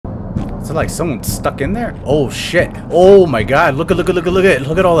Is it like someone stuck in there? Oh shit. Oh my god. Look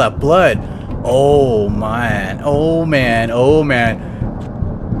at all that blood. Oh man. Oh man. Oh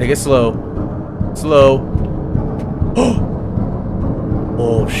man. Take it slow. Slow.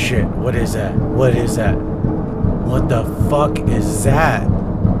 Oh shit. What is that? What is that? What the fuck is that?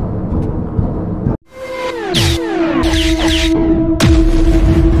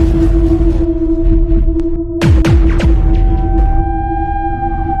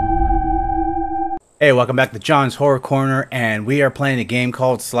 Hey, welcome back to John's Horror Corner, and we are playing a game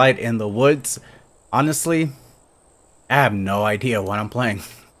called Slide in the Woods. Honestly, I have no idea what I'm playing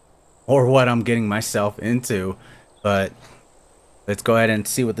or what I'm getting myself into, but let's go ahead and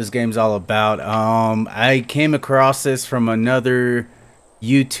see what this game's all about. I came across this from another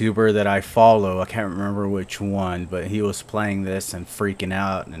YouTuber that I follow. I can't remember which one, but he was playing this and freaking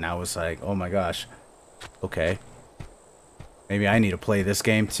out, and I was like, oh my gosh, okay, maybe I need to play this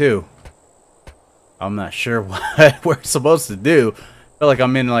game too. I'm not sure what we're supposed to do. I feel like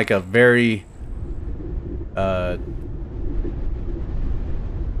I'm in like a very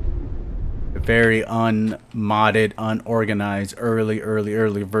unmodded, unorganized,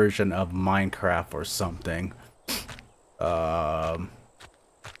 early version of Minecraft or something. Yeah,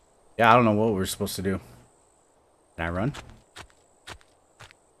 I don't know what we're supposed to do. Can I run?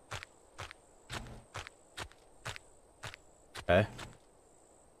 Okay.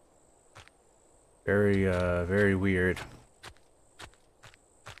 Very weird.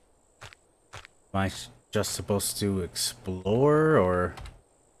 Am I just supposed to explore, or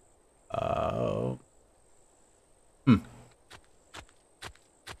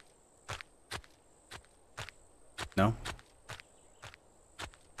no?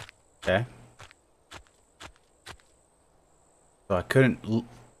 Okay. So I couldn't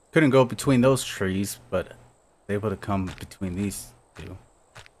go between those trees, but I was able to come between these two.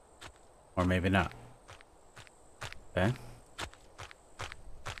 Or maybe not. Okay.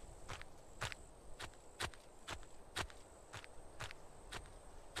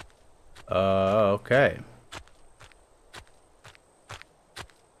 Okay.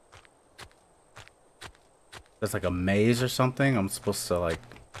 That's like a maze or something. I'm supposed to like...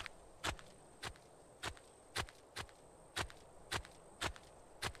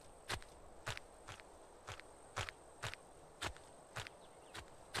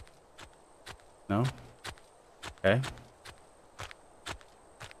 No? Okay.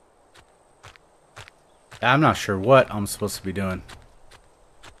 I'm not sure what I'm supposed to be doing.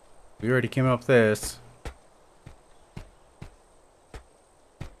 We already came up this.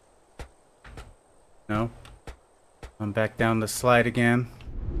 No? I'm back down the slide again.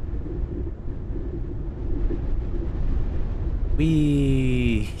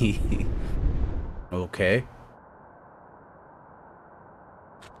 Whee! Okay.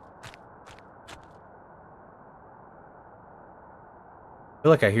 I feel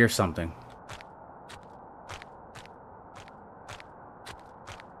like I hear something.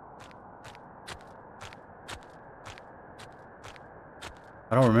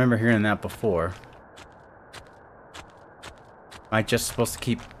 I don't remember hearing that before. Am I just supposed to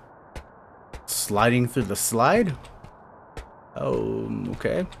keep sliding through the slide? Oh,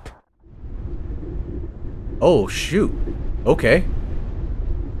 okay. Oh, shoot. Okay.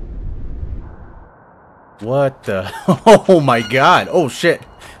 What the? Oh my god. Oh shit.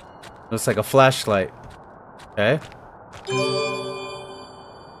 Looks like a flashlight. Okay.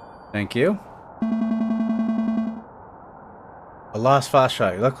 Thank you. A lost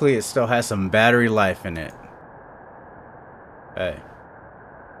flashlight. Luckily it still has some battery life in it. Okay.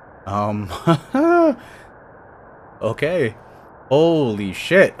 Okay. Holy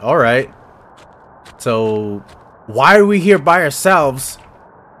shit. Alright. So why are we here by ourselves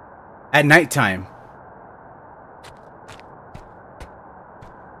at nighttime?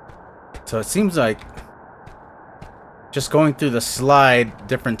 So it seems like just going through the slide,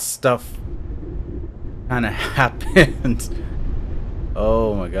 different stuff kind of happens.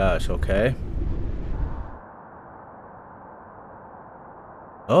 Oh my gosh, okay.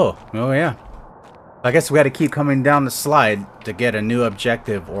 Oh yeah. I guess we got to keep coming down the slide to get a new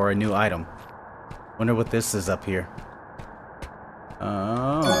objective or a new item. Wonder what this is up here.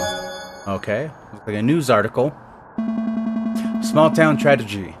 Oh, okay. Looks like a news article. Small town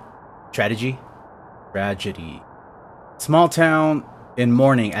tragedy. Tragedy? Small town in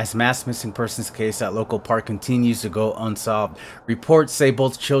mourning as mass missing persons case at local park continues to go unsolved. Reports say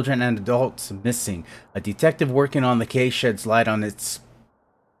both children and adults missing. A detective working on the case sheds light on its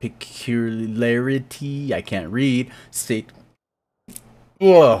peculiarity. I can't read.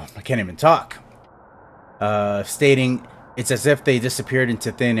 Whoa, I can't even talk. Stating It's as if they disappeared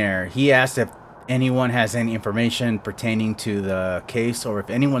into thin air. He asked if anyone has any information pertaining to the case or if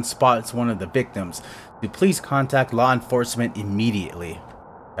anyone spots one of the victims, to please contact law enforcement immediately.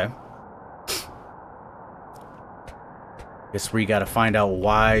 Okay. Guess we gotta find out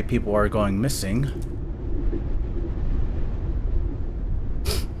why people are going missing.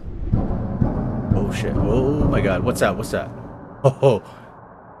 Oh shit. Oh my god. What's that? What's that? Oh.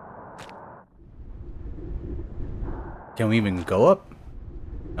 Can we even go up?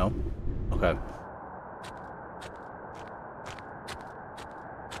 No? Okay.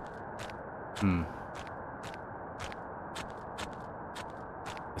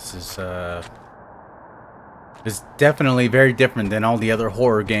 This is, it's definitely very different than all the other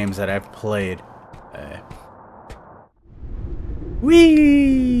horror games that I've played.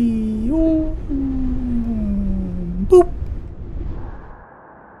 Whee! Ooh. Boop!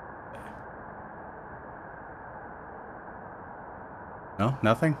 No?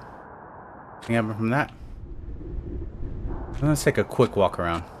 Nothing? Nothing happened from that? Let's take a quick walk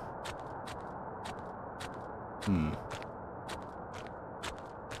around.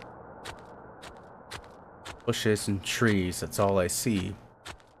 Bushes and trees, that's all I see.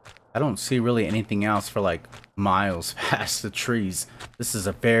 I don't see really anything else for like miles past the trees. This is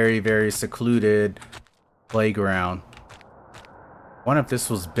a very, very secluded playground. I wonder if this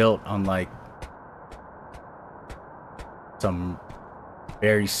was built on like some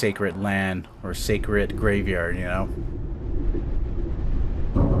very sacred land or sacred graveyard, you know?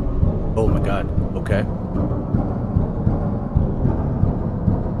 Oh my god, okay.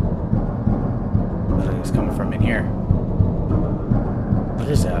 It's coming from in here. What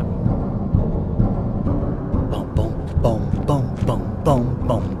is that? Boom, boom, boom, boom, boom, boom,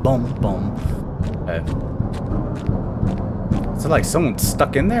 boom, boom, boom. Okay. Is it like someone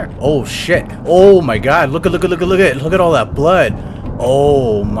stuck in there? Oh shit! Oh my god! Look at all that blood!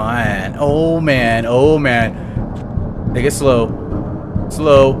 Oh man! Oh man! Oh man! Take it slow.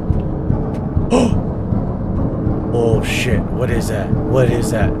 Slow. Oh shit! What is that? What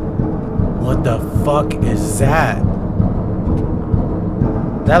is that? What the fuck is that?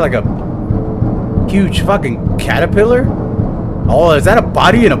 Is that like a huge fucking caterpillar? Oh, is that a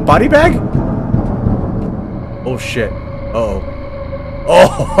body in a body bag? Oh shit. Uh-oh.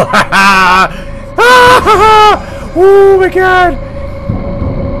 Oh! Oh my god!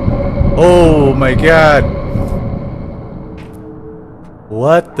 Oh my god!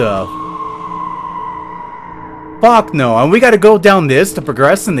 What the fuck no? And we gotta go down this to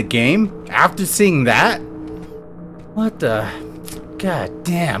progress in the game? After seeing that? What the... God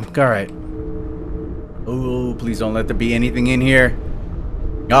damn. Alright. Oh, please don't let there be anything in here.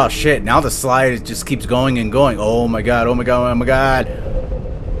 Oh shit, now the slide just keeps going and going. Oh my god, oh my god, oh my god.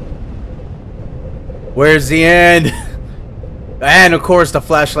 Where's the end? And of course the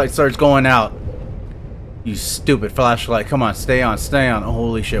flashlight starts going out. You stupid flashlight. Come on, stay on, stay on. Oh,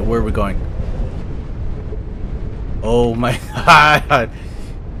 holy shit, where are we going? Oh my god.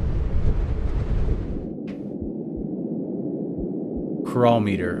 Crawl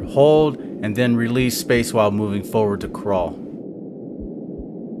meter. Hold and then release space while moving forward to crawl.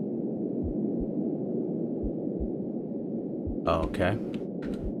 Okay.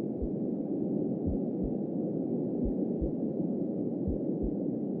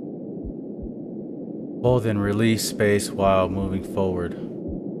 Hold and release space while moving forward.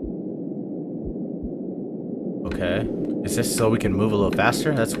 Okay. Is this so we can move a little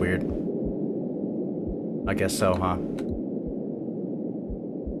faster? That's weird. I guess so, huh?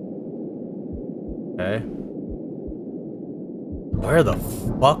 Okay. Where the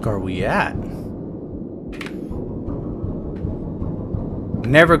fuck are we at?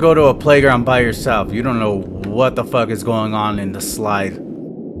 Never go to a playground by yourself. You don't know what the fuck is going on in the slide.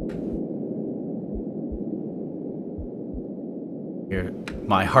 Here,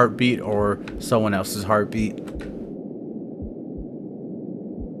 my heartbeat or someone else's heartbeat.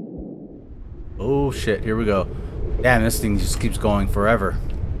 Oh shit, here we go. Damn, this thing just keeps going forever.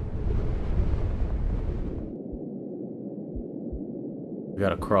 We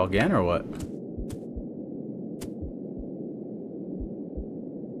gotta crawl again or what?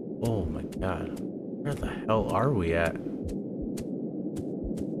 Oh my god. Where the hell are we at?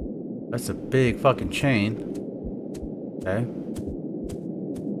 That's a big fucking chain. Okay.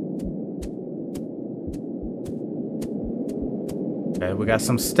 Okay, we got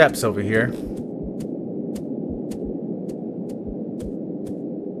some steps over here.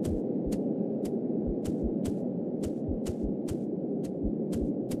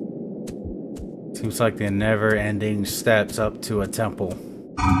 Seems like the never-ending steps up to a temple.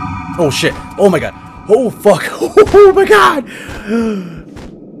 Oh shit! Oh my god! Oh fuck! Oh my god!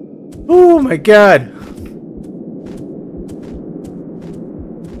 Oh my god!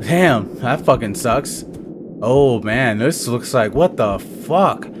 Damn, that fucking sucks. Oh man, this looks like, what the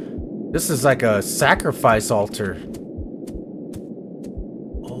fuck? This is like a sacrifice altar.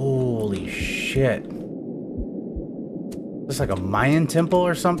 Holy shit. This like a Mayan temple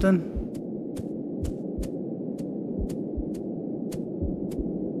or something?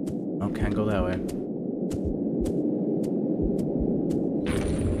 Oh, can't go that way.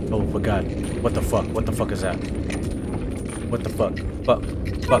 Oh my god. What the fuck? What the fuck is that? What the fuck? Fuck.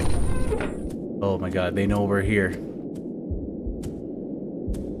 Fuck. Oh my god, they know we're here.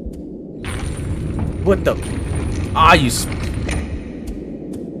 What the? Ah, you...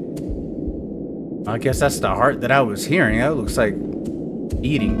 I guess that's the heart that I was hearing. That looks like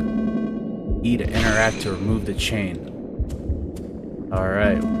eating. E to interact to remove the chain.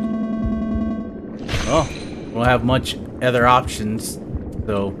 Alright. Well, we don't have much other options.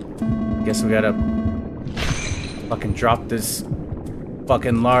 So, I guess we gotta fucking drop this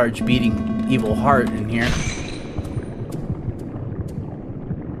fucking large beating evil heart in here.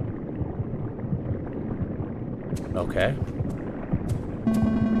 Okay.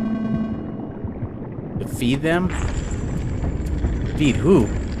 To feed them? Feed who?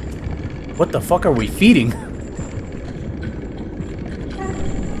 What the fuck are we feeding?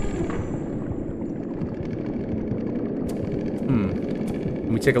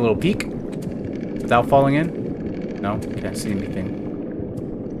 Can we take a little peek? Without falling in? No? Can't see anything.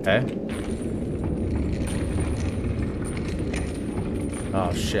 Okay.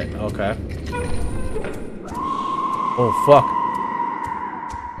 Oh shit, okay. Oh fuck.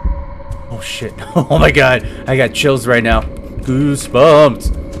 Oh shit. Oh my god. I got chills right now.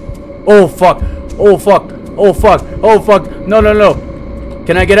 Goosebumps. Oh fuck. Oh fuck. Oh fuck. Oh fuck. No, no, no.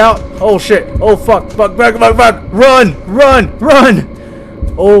 Can I get out? Oh shit. Oh fuck. Fuck. Fuck. Fuck. Fuck. Run. Run. Run.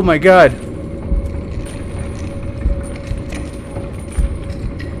 Oh my god.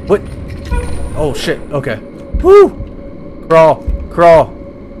 What? Oh shit. Okay. Woo. Crawl. Crawl.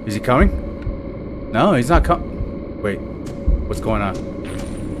 Is he coming? No, he's not coming. Wait. What's going on?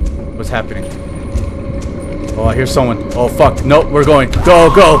 What's happening? Oh, I hear someone. Oh, fuck. Nope, we're going. Go,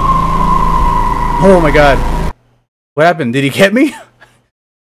 go. Oh, my God. What happened? Did he get me?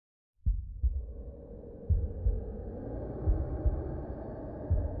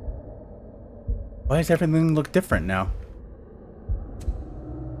 Why does everything look different now?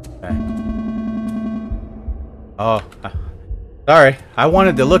 Okay. Oh. Sorry. I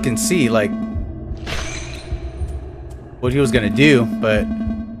wanted to look and see, like, what he was gonna do, but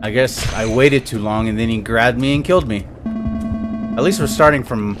I guess I waited too long and then he grabbed me and killed me. At least we're starting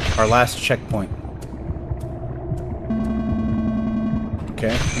from our last checkpoint.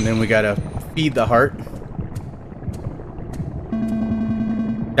 Okay, and then we gotta feed the heart.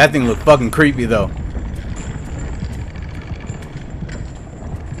 That thing looked fucking creepy though.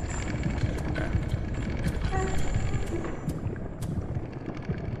 Okay.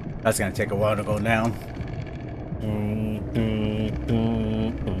 That's gonna take a while to go down.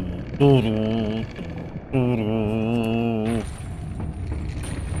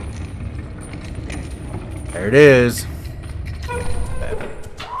 There it is.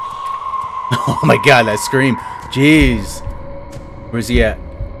 Oh my god, that scream. Jeez. Where's he at?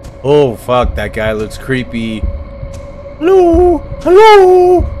 Oh fuck, that guy looks creepy. Hello?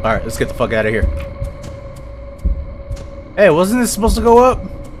 Hello? Alright, let's get the fuck out of here. Hey, wasn't this supposed to go up?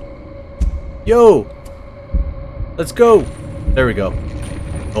 Yo. Let's go. There we go.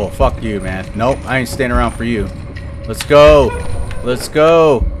 Oh, fuck you, man. Nope, I ain't staying around for you. Let's go. Let's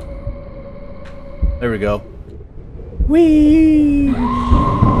go. There we go. Whee!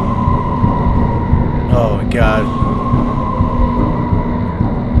 Oh my god.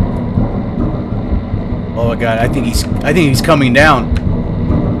 Oh my god, I think he's coming down.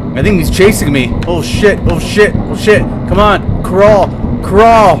 I think he's chasing me. Oh shit, oh shit, oh shit. Come on. Crawl.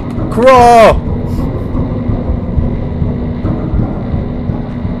 Crawl. Crawl.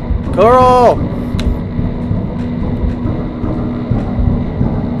 Crawl!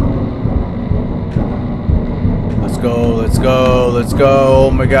 Let's go, let's go, let's go.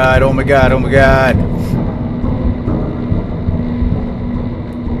 Oh my god, oh my god, oh my god.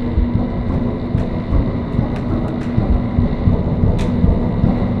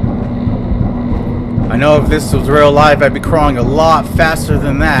 I know if this was real life, I'd be crawling a lot faster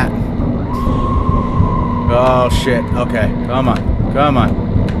than that. Oh shit, okay, come on, come on.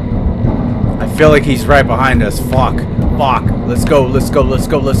 I feel like he's right behind us. Fuck. Fuck. Let's go. Let's go. Let's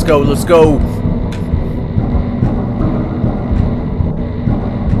go. Let's go. Let's go.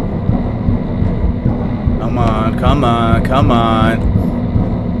 Come on, come on.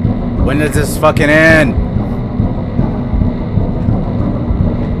 When does this fucking end?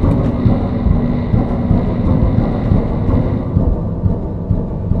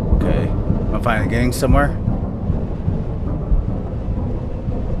 Okay, I'm finally getting somewhere.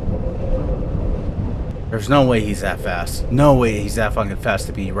 There's no way he's that fast. No way he's that fucking fast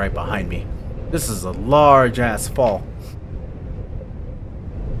to be right behind me. This is a large ass fall.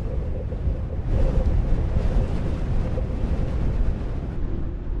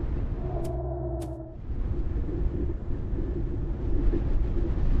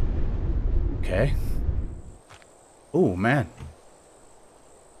 Okay. Oh man.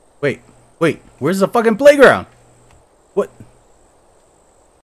 Wait, where's the fucking playground? What?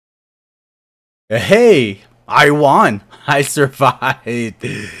 Hey, I won. I survived.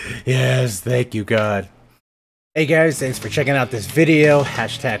 Yes, thank you, God. Hey guys, thanks for checking out this video.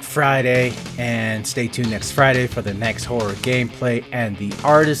 Hashtag Friday, and stay tuned next Friday for the next horror gameplay. And the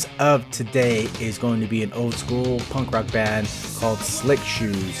artist of today is going to be an old school punk rock band called Slick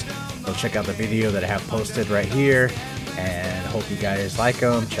Shoes. So check out the video that I have posted right here, and hope you guys like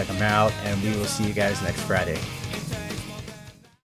them. Check them out, and we will see you guys next Friday.